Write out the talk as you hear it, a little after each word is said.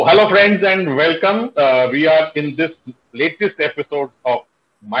Hello, friends, and welcome. We are in this latest episode of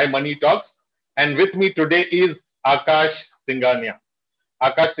My Money Talks, and with me today is Akash Singhania.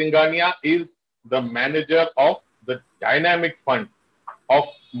 Akash Singhania is the manager of the Dynamic Fund of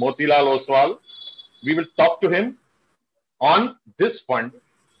Motilal Oswal. We will talk to him on this fund.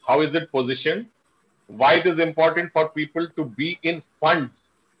 How is it positioned? Why it is important for people to be in funds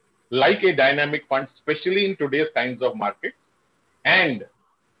like a dynamic fund, especially in today's kinds of market, and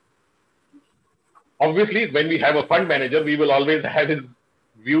obviously, when we have a fund manager, we will always have his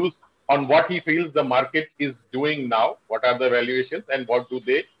views on what he feels the market is doing now, what are the valuations, and what do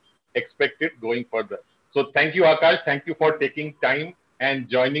they expect it going further. So, thank you, Akash. Thank you for taking time and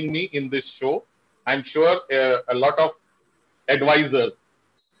joining me in this show. I'm sure a lot of advisors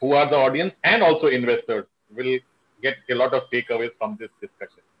who are the audience and also investors will get a lot of takeaways from this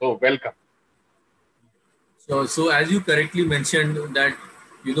discussion. So, welcome. So as you correctly mentioned that,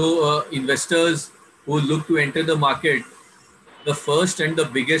 investors who look to enter the market, the first and the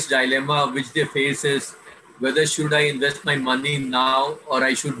biggest dilemma which they face is whether should I invest my money now or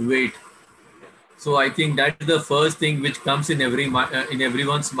I should wait. So I think that is the first thing which comes in in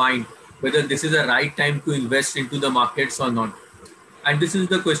everyone's mind, whether this is the right time to invest into the markets or not. And this is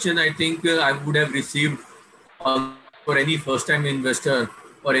the question I think I would have received almost for any first-time investor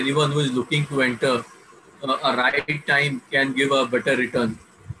or anyone who is looking to enter. A right time can give a better return.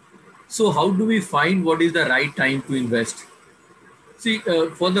 So how do we find what is the right time to invest? See,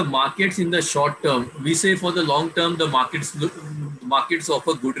 for the markets in the short term, we say for the long term, markets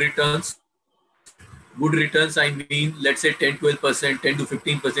offer good returns. Good returns, I mean, let's say 10, 12%, 10 to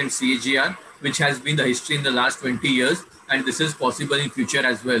 15% CAGR, which has been the history in the last 20 years. And this is possible in future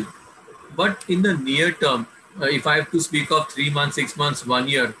as well. But in the near term, if I have to speak of 3 months, 6 months, 1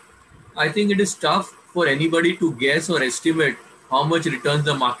 year, I think it is tough for anybody to guess or estimate how much returns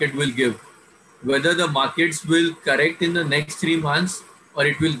the market will give. Whether the markets will correct in the next 3 months or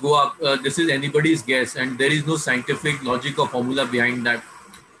it will go up, this is anybody's guess, and there is no scientific logic or formula behind that.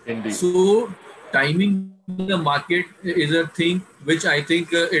 Indeed. So, timing the market is a thing which I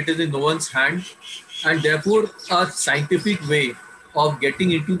think it is in no one's hand, and therefore, a scientific way of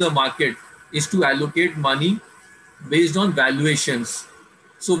getting into the market is to allocate money based on valuations.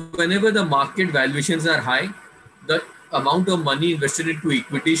 So whenever the market valuations are high, the amount of money invested into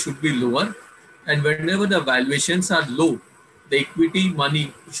equity should be lower. And whenever the valuations are low, the equity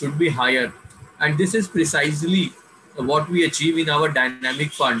money should be higher. And this is precisely what we achieve in our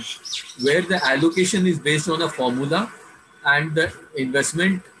dynamic fund, where the allocation is based on a formula and the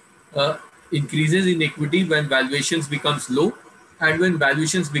investment uh, increases in equity when valuations becomes low, and when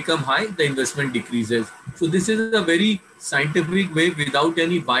valuations become high the investment decreases. So this is a very scientific way without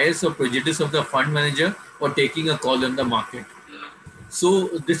any bias or prejudice of the fund manager or taking a call on the market. So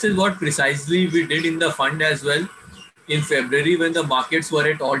this is what precisely we did in the fund as well. In February, when the markets were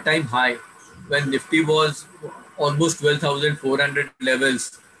at all-time high, when Nifty was almost 12,400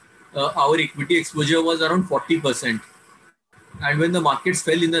 levels, our equity exposure was around 40%. And when the markets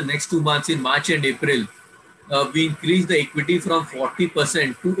fell in the next 2 months, in March and April, we increased the equity from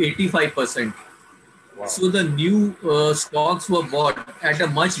 40% to 85%. Wow. So the new stocks were bought at a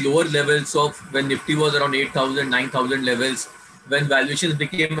much lower levels of when Nifty was around 8,000, 9,000 levels, when valuations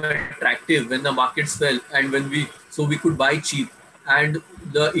became attractive, when the markets fell, and so we could buy cheap, and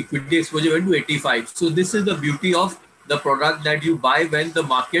the equity exposure went to 85. So this is the beauty of the product that you buy when the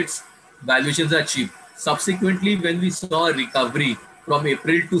markets valuations are cheap. Subsequently, when we saw a recovery from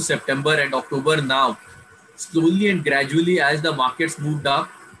April to September and October now, slowly and gradually as the markets moved up,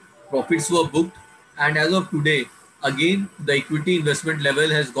 profits were booked, and as of today, again the equity investment level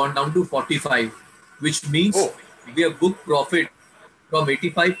has gone down to 45, which means Oh, we have booked profit from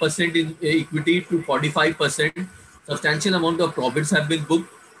 85% in equity to 45%. Substantial amount of profits have been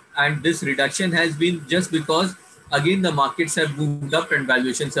booked, and this reduction has been just because again the markets have moved up and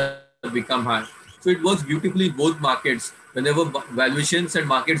valuations have become high. So it works beautifully in both markets whenever valuations and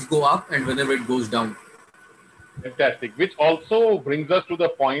markets go up and whenever it goes down. fantastic. Which also brings us to the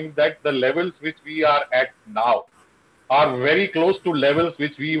point that the levels which we are at now are very close to levels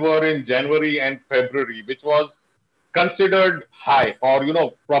which we were in January and February, which was considered high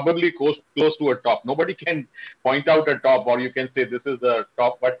or probably close to a top. Nobody can point out a top or you can say this is the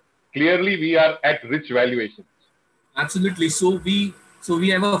top, but clearly we are at rich valuations. Absolutely. So we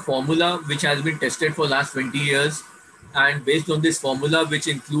have a formula which has been tested for last 20 years, and based on this formula, which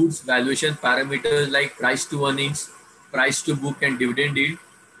includes valuation parameters like price to earnings, price to book, and dividend yield,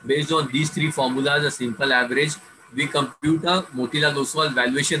 based on these three formulas, a simple average, we compute a Motilal Oswal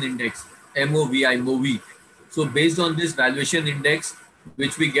valuation index, MOVI, MOV. So based on this valuation index,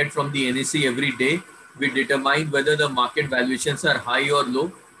 which we get from the NSE every day. We determine whether the market valuations are high or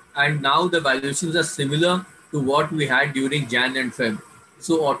low. And now the valuations are similar to what we had during Jan and Feb.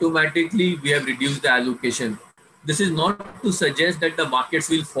 So automatically we have reduced the allocation. This is not to suggest that the markets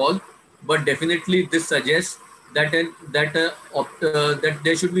will fall, but definitely this suggests that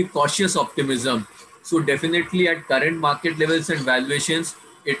there should be cautious optimism. So definitely at current market levels and valuations,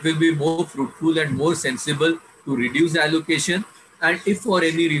 it will be more fruitful and more sensible to reduce the allocation. And if for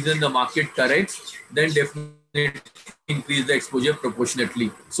any reason the market corrects, then definitely increase the exposure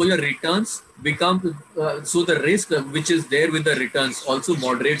proportionately. So your returns become so the risk which is there with the returns also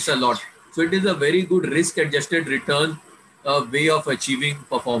moderates a lot. So it is a very good risk-adjusted return way of achieving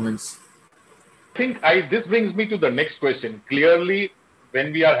performance. This brings me to the next question. Clearly,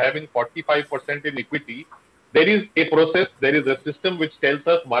 when we are having 45% in equity, there is a process, there is a system which tells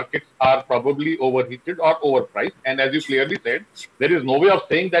us markets are probably overheated or overpriced. And as you clearly said, there is no way of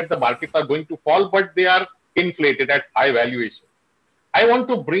saying that the markets are going to fall, but they are inflated at high valuation. I want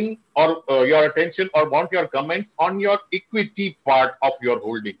to bring your attention or want your comments on your equity part of your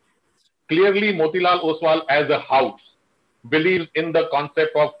holding. Clearly, Motilal Oswal as a house believes in the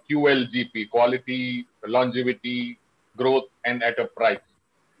concept of QLGP, quality, longevity, growth, and at a price.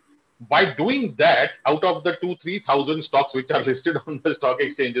 By doing that, out of the 3,000 stocks which are listed on the stock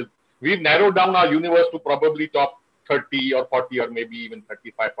exchanges, we've narrowed down our universe to probably top 30 or 40 or maybe even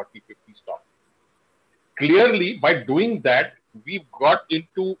 35, 40, 50 stocks. Clearly, by doing that, we've got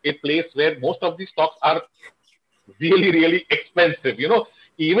into a place where most of these stocks are really, really expensive.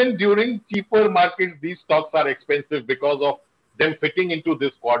 Even during cheaper markets, these stocks are expensive because of them fitting into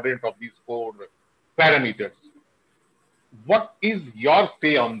this quadrant of these four parameters. What is your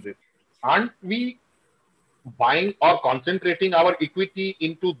say on this? Aren't we buying or concentrating our equity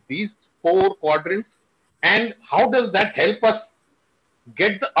into these four quadrants? And how does that help us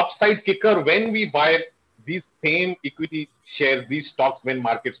get the upside kicker when we buy these same equity shares, these stocks when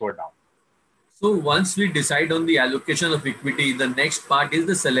markets were down? So once we decide on the allocation of equity, the next part is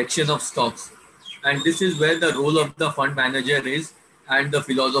the selection of stocks. And this is where the role of the fund manager is and the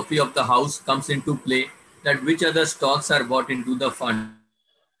philosophy of the house comes into play, that which other stocks are bought into the fund.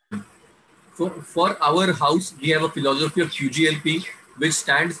 For our house, we have a philosophy of QGLP, which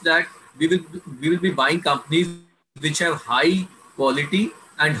stands that we will be buying companies which have high quality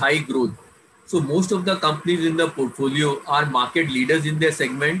and high growth. So most of the companies in the portfolio are market leaders in their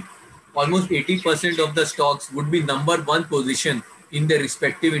segment. Almost 80% of the stocks would be number one position in their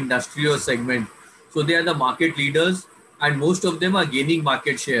respective industry or segment. So they are the market leaders and most of them are gaining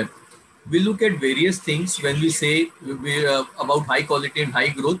market share. We look at various things when we say about high quality and high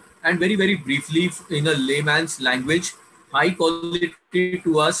growth. And very, very briefly, in a layman's language, high quality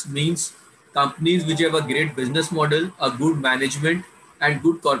to us means companies which have a great business model, a good management, and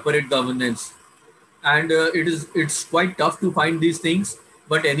good corporate governance. And it's quite tough to find these things.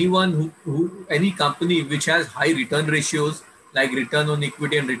 But anyone any company which has high return ratios, like return on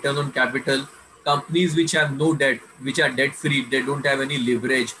equity and return on capital, companies which have no debt, which are debt free, they don't have any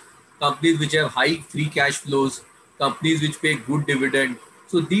leverage, companies which have high free cash flows, companies which pay good dividend.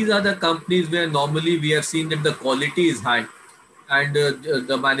 So these are the companies where normally we have seen that the quality is high and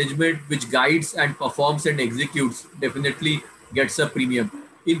the management which guides and performs and executes definitely gets a premium.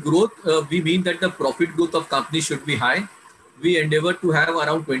 In growth, we mean that the profit growth of companies should be high. We endeavor to have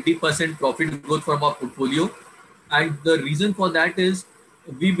around 20% profit growth from our portfolio. And the reason for that is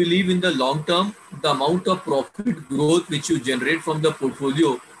we believe in the long term, the amount of profit growth which you generate from the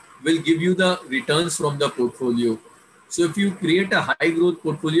portfolio will give you the returns from the portfolio. So if you create a high growth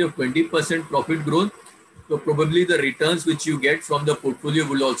portfolio of 20% profit growth, so probably the returns which you get from the portfolio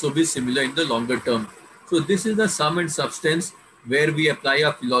will also be similar in the longer term. So this is the sum and substance where we apply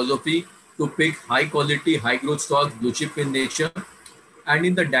our philosophy to pick high quality, high growth stocks, blue chip in nature. And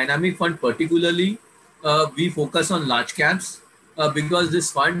in the dynamic fund particularly, we focus on large caps because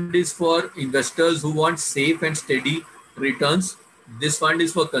this fund is for investors who want safe and steady returns. This fund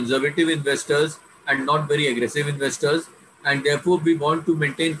is for conservative investors and not very aggressive investors. And therefore, we want to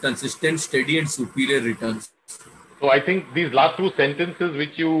maintain consistent, steady, and superior returns. So I think these last two sentences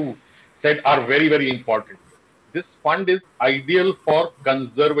which you said are very, very important. This fund is ideal for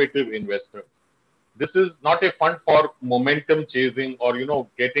conservative investors. This is not a fund for momentum chasing or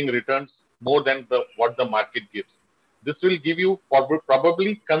getting returns more than what the market gives. This will give you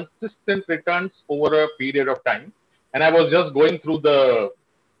probably consistent returns over a period of time. And I was just going through the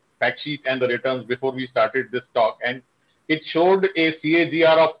fact sheet and the returns before we started this talk, and it showed a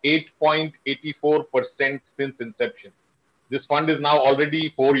CAGR of 8.84% since inception. This fund is now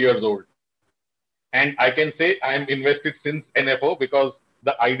already 4 years old. And I can say I'm invested since NFO because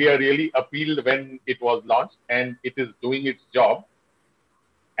the idea really appealed when it was launched and it is doing its job.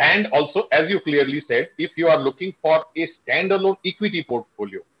 And also, as you clearly said, if you are looking for a standalone equity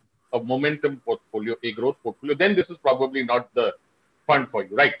portfolio, a momentum portfolio, a growth portfolio, then this is probably not the fund for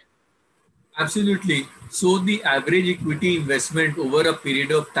you, right? Absolutely. So the average equity investment over a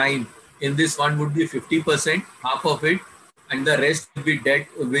period of time in this fund would be 50%, half of it, and the rest would be debt,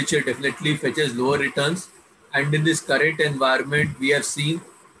 which definitely fetches lower returns. And in this current environment, we have seen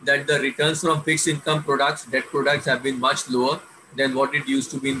that the returns from fixed income products, debt products, have been much lower than what it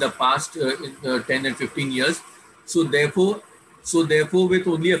used to be in the past 10 and 15 years. So therefore, with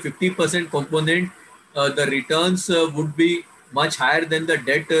only a 50% component, the returns would be much higher than the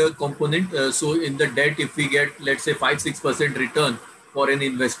debt component. So in the debt, if we get, let's say, 5-6% return for an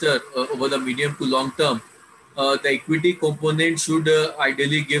investor over the medium to long term, the equity component should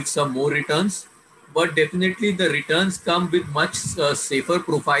ideally give some more returns. But definitely the returns come with much safer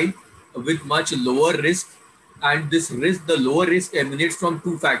profile, with much lower risk. And this risk, the lower risk, emanates from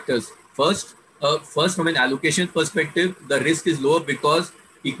two factors. First, from an allocation perspective, the risk is lower because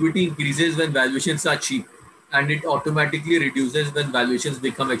equity increases when valuations are cheap, and it automatically reduces when valuations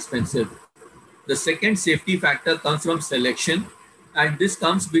become expensive. The second safety factor comes from selection, and this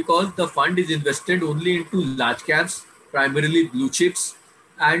comes because the fund is invested only into large caps, primarily blue chips,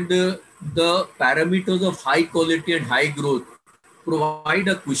 and the parameters of high quality and high growth provide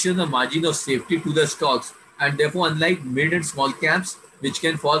a cushion, a margin of safety to the stocks. And therefore, unlike mid and small caps, which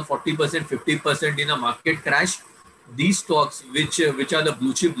can fall 40%, 50% in a market crash, these stocks, which are the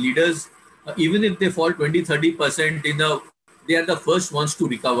blue chip leaders, even if they fall 20-30% they are the first ones to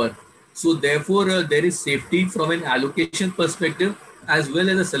recover. So therefore, there is safety from an allocation perspective as well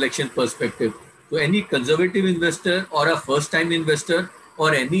as a selection perspective. So any conservative investor or a first-time investor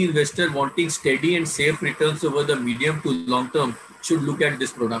or any investor wanting steady and safe returns over the medium to long term should look at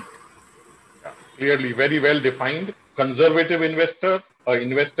this product. Clearly, very well defined. Conservative investor, an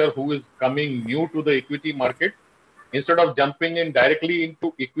investor who is coming new to the equity market, instead of jumping in directly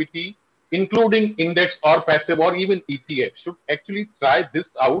into equity, including index or passive or even ETF, should actually try this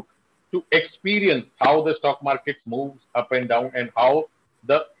out to experience how the stock market moves up and down and how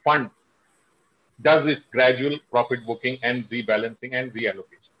the fund does its gradual profit booking and rebalancing and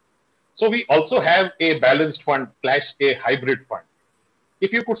reallocation. So we also have a balanced fund slash a hybrid fund.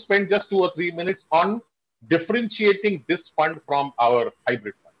 If you could spend just 2 or 3 minutes on differentiating this fund from our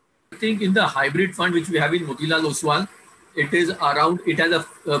hybrid fund. I think in the hybrid fund which we have in Motilal Oswal, it has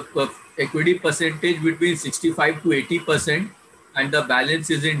a equity percentage between 65 to 80%, and the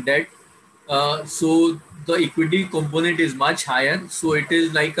balance is in debt. So the equity component is much higher. So it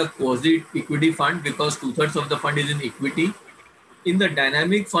is like a quasi equity fund because 2/3 of the fund is in equity. In the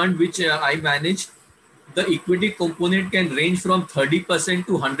dynamic fund which I manage, the equity component can range from 30%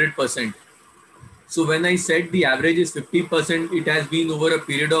 to 100%. So when I said the average is 50%, it has been over a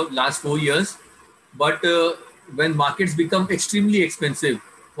period of last 4 years. But when markets become extremely expensive,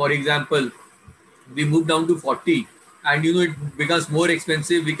 for example, we move down to 40, and it becomes more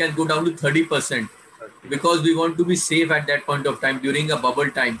expensive, we can go down to 30% because we want to be safe at that point of time during a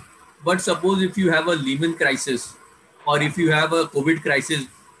bubble time. But suppose if you have a Lehman crisis or if you have a COVID crisis,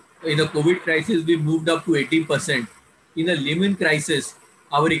 in a COVID crisis, we moved up to 18%. In a Lehman crisis,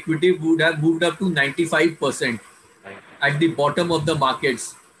 our equity would have moved up to 95% at the bottom of the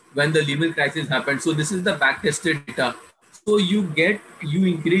markets when the Lehman crisis happened. So this is the back-tested data. So you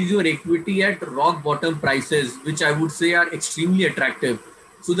increase your equity at rock bottom prices, which I would say are extremely attractive.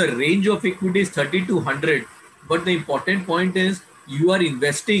 So the range of equity is 30 to 100. But the important point is you are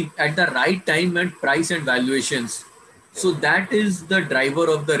investing at the right time and price and valuations. So that is the driver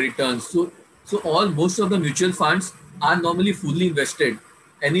of the returns. So most of the mutual funds are normally fully invested.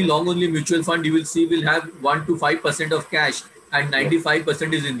 Any long only mutual fund you will see will have 1 to 5% of cash and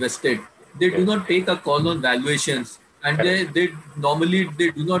 95% is invested. They do not take a call on valuations, and they normally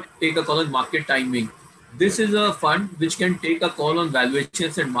do not take a call on market timing. This is a fund which can take a call on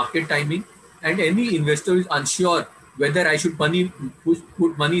valuations and market timing, and any investor is unsure whether I should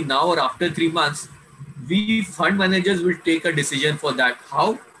put money now or after 3 months. We fund managers will take a decision for that.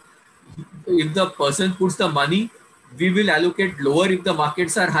 How? If the person puts the money, we will allocate lower if the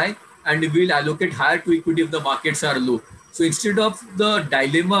markets are high, and we will allocate higher to equity if the markets are low. So instead of the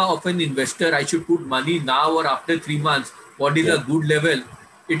dilemma of an investor, I should put money now or after 3 months, what is a good level?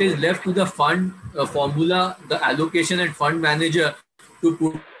 It is left to the fund formula, the allocation and fund manager to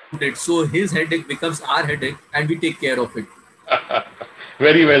put it. So his headache becomes our headache and we take care of it.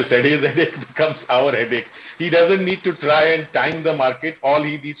 Very well said. His headache becomes our headache. He doesn't need to try and time the market. All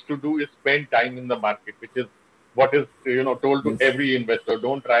he needs to do is spend time in the market, which is what is told to Yes. every investor.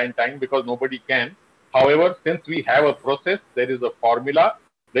 Don't try and time because nobody can. However, since we have a process, there is a formula,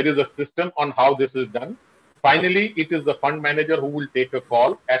 there is a system on how this is done. Finally, it is the fund manager who will take a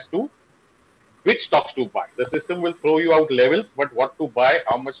call as to which stocks to buy. The system will throw you out levels, but what to buy,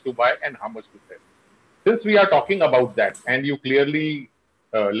 how much to buy, and how much to sell. Since we are talking about that, and you clearly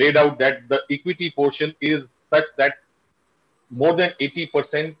laid out that the equity portion is such that more than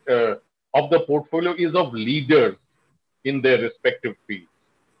 80% of the portfolio is of leaders in their respective fields.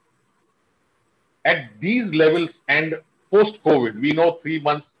 At these levels and post COVID, we know 3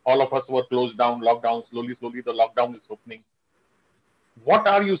 months all of us were closed down, lockdown, slowly the lockdown is opening. What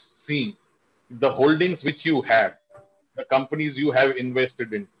are you seeing? The holdings which you have, the companies you have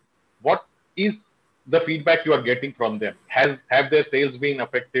invested in, what is the feedback you are getting from them? Have their sales been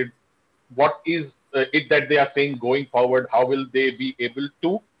affected? What is it that they are saying going forward? How will they be able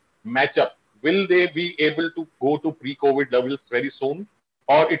to match up? Will they be able to go to pre-COVID levels very soon,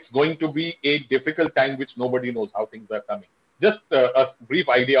 or it's going to be a difficult time which nobody knows how things are coming? Just a brief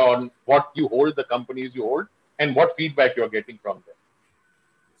idea on what you hold, the companies you hold, and what feedback you are getting from them.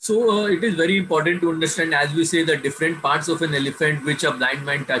 So it is very important to understand, as we say, the different parts of an elephant which a blind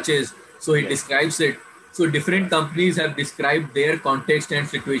man touches. So he Yes. describes it. So different companies have described their context and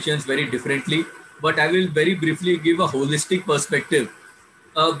situations very differently. But I will very briefly give a holistic perspective.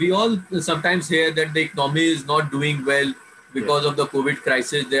 We all sometimes hear that the economy is not doing well Yes. because of the COVID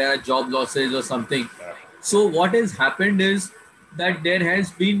crisis. There are job losses or something. Yeah. So what has happened is that there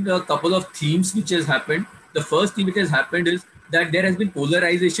has been a couple of themes which has happened. The first thing which has happened is that there has been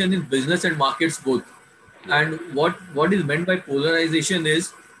polarization in business and markets both. Yes. And what is meant by polarization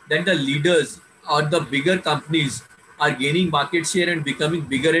is that the leaders or the bigger companies are gaining market share and becoming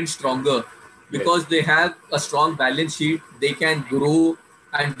bigger and stronger Yes. because they have a strong balance sheet, they can grow,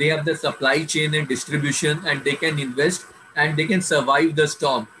 and they have the supply chain and distribution, and they can invest and they can survive the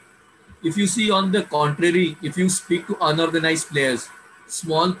storm. If you see, on the contrary, if you speak to unorganized players,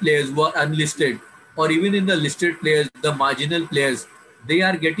 small players who are unlisted, or even in the listed players, the marginal players, they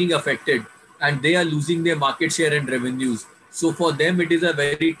are getting affected and they are losing their market share and revenues. So for them, it is a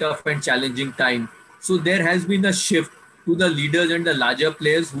very tough and challenging time. So there has been a shift to the leaders and the larger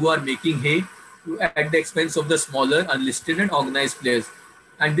players who are making hay at the expense of the smaller, unlisted, and organized players.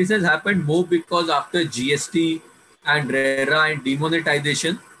 And this has happened more because after GST and RERA and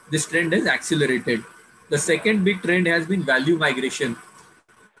demonetization, this trend has accelerated. The second big trend has been value migration,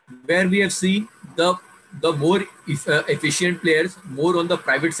 where we have seen the more efficient players, more on the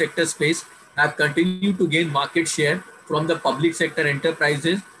private sector space, have continued to gain market share from the public sector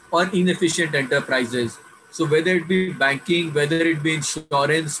enterprises or inefficient enterprises. So whether it be banking, whether it be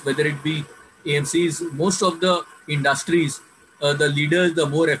insurance, whether it be AMCs, most of the industries, the leaders, the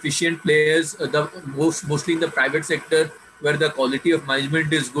more efficient players, mostly in the private sector where the quality of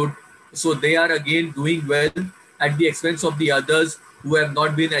management is good. So they are again doing well at the expense of the others who have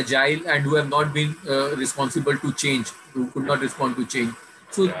not been agile and who have not been responsible to change, who could not respond to change.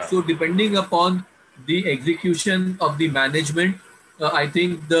 Yeah. So depending upon the execution of the management, I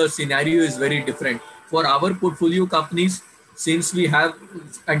think the scenario is very different. For our portfolio companies, since we have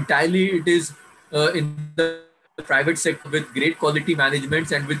entirely, it is in the private sector with great quality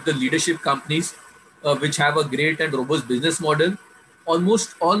managements and with the leadership companies, which have a great and robust business model.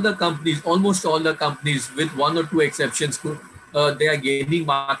 Almost all the companies, with one or two exceptions, they are gaining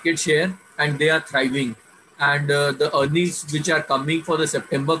market share and they are thriving. And the earnings which are coming for the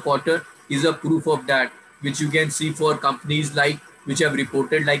September quarter is a proof of that, which you can see for companies like which have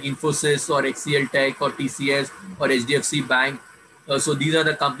reported, like Infosys or HCL Tech or TCS or HDFC Bank. So these are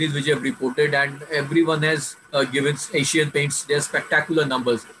the companies which have reported, and everyone has given Asian Paints their spectacular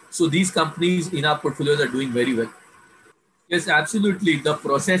numbers. So these companies in our portfolios are doing very well. Yes, absolutely. The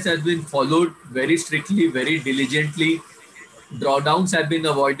process has been followed very strictly, very diligently. Drawdowns have been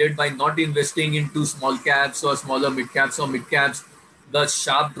avoided by not investing into small caps or smaller mid caps or mid caps. The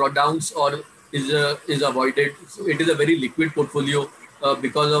sharp drawdowns or is avoided. So it is a very liquid portfolio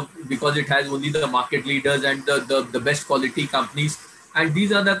because it has only the market leaders and the best quality companies. And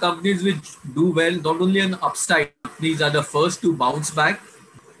these are the companies which do well not only on upside. These are the first to bounce back.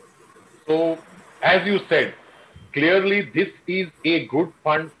 So, as you said, clearly this is a good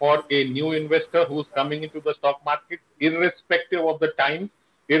fund for a new investor who's coming into the stock market, irrespective of the time,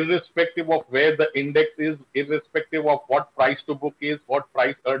 irrespective of where the index is, irrespective of what price to book is, what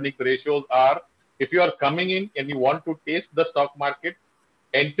price earning ratios are. If you are coming in and you want to taste the stock market,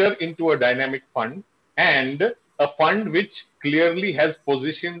 enter into a dynamic fund, and a fund which clearly has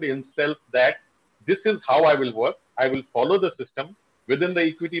positioned himself that this is how I will work. I will follow the system. Within the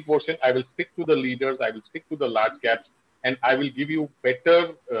equity portion, I will stick to the leaders, I will stick to the large caps, and I will give you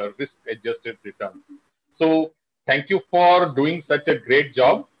better risk adjusted returns. So, thank you for doing such a great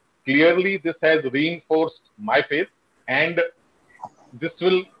job. Clearly, this has reinforced my faith, and this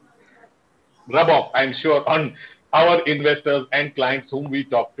will rub off, I'm sure, on our investors and clients whom we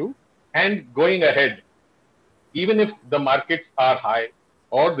talk to. And going ahead, even if the markets are high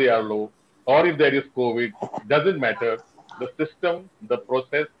or they are low, or if there is COVID, doesn't matter. The system, the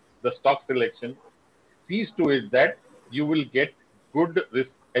process, the stock selection sees to it that you will get good risk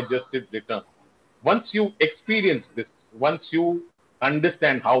adjusted return. Once you experience this, once you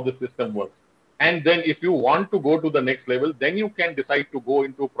understand how the system works, and then if you want to go to the next level, then you can decide to go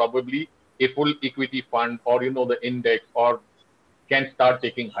into probably a full equity fund, or the index, or can start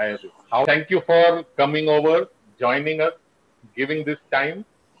taking higher risk. Thank you for coming over, joining us, giving this time,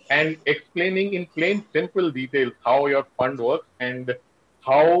 and explaining in plain, simple details how your fund works and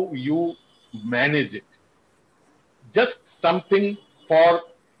how you manage it. Just something for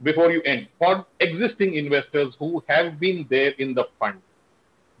before you end, for existing investors who have been there in the fund,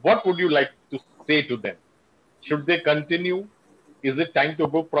 what would you like to say to them? Should they continue? Is it time to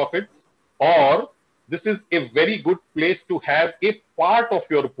book profits? Or this is a very good place to have a part of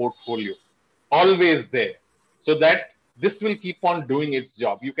your portfolio always there, so that this will keep on doing its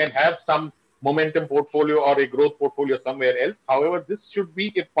job. You can have some momentum portfolio or a growth portfolio somewhere else. However, this should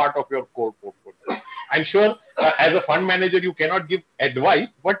be a part of your core portfolio. I'm sure as a fund manager, you cannot give advice,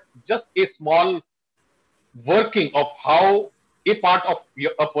 but just a small working of how a part of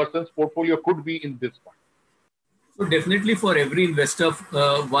a person's portfolio could be in this fund. So definitely for every investor,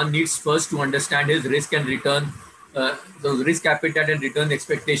 one needs first to understand his risk and return, the risk appetite and return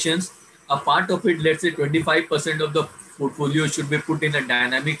expectations. A part of it, let's say 25% of the portfolio should be put in a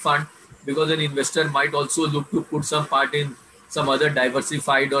dynamic fund, because an investor might also look to put some part in some other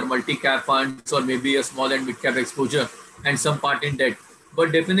diversified or multi-cap funds, or maybe a small and mid-cap exposure, and some part in debt.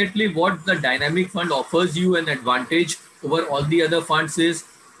 But definitely what the dynamic fund offers you an advantage over all the other funds is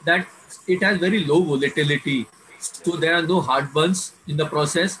that it has very low volatility. So there are no heartburns in the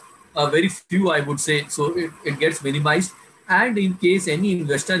process, very few, I would say. So it gets minimized. And in case any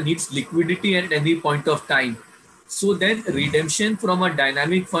investor needs liquidity at any point of time, so then redemption from a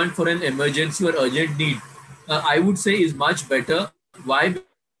dynamic fund for an emergency or urgent need, I would say, is much better. Why?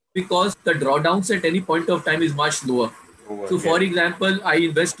 Because the drawdowns at any point of time is much lower. So for example, I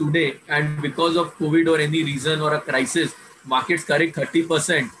invest today, and because of COVID or any reason or a crisis, markets correct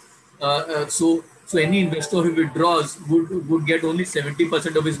 30%. So any investor who withdraws would get only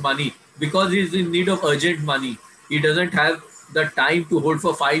 70% of his money, because he is in need of urgent money. He doesn't have the time to hold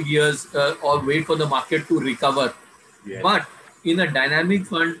for 5 years or wait for the market to recover. Yes. But in a dynamic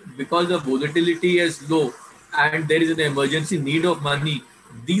fund, because the volatility is low and there is an emergency need of money,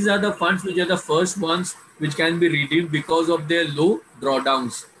 these are the funds which are the first ones which can be redeemed because of their low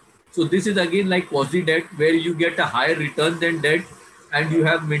drawdowns. So this is again like quasi debt, where you get a higher return than debt, and you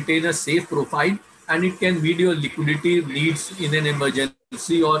have maintained a safe profile, and it can meet your liquidity needs in an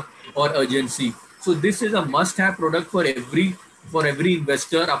emergency or urgency. So this is a must-have product for every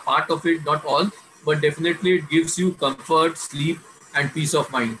investor. A part of it, not all, but definitely it gives you comfort, sleep, and peace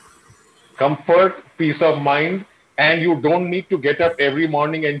of mind. Comfort, peace of mind, and you don't need to get up every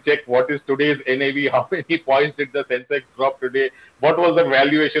morning and check what is today's NAV, how many points did the Sensex drop today, what was the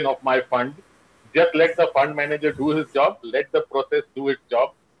valuation of my fund. Just let the fund manager do his job, let the process do its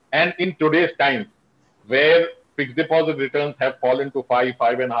job. And in today's times, where fixed deposit returns have fallen to 5,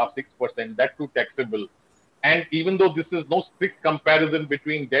 5.5, 6%, that too taxable. And even though this is no strict comparison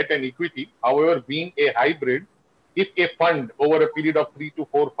between debt and equity, however, being a hybrid, if a fund over a period of 3 to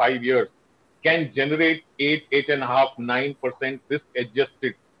 4, 5 years can generate 8, 8.5, 9% risk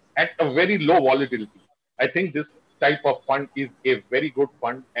adjusted at a very low volatility, I think this type of fund is a very good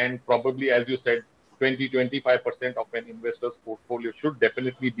fund, and probably, as you said, 20, 25% of an investor's portfolio should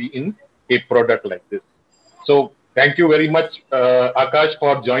definitely be in a product like this. So thank you very much, Akash,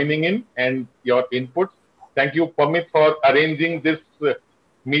 for joining in and your inputs. Thank you, Pamit, for arranging this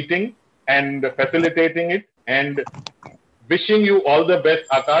meeting and facilitating it, and wishing you all the best,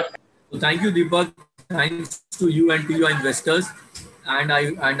 Akash. So thank you, Deepak. Thanks to you and to your investors. And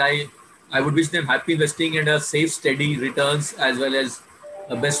I would wish them happy investing and a safe, steady returns, as well as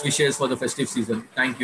best wishes for the festive season. Thank you.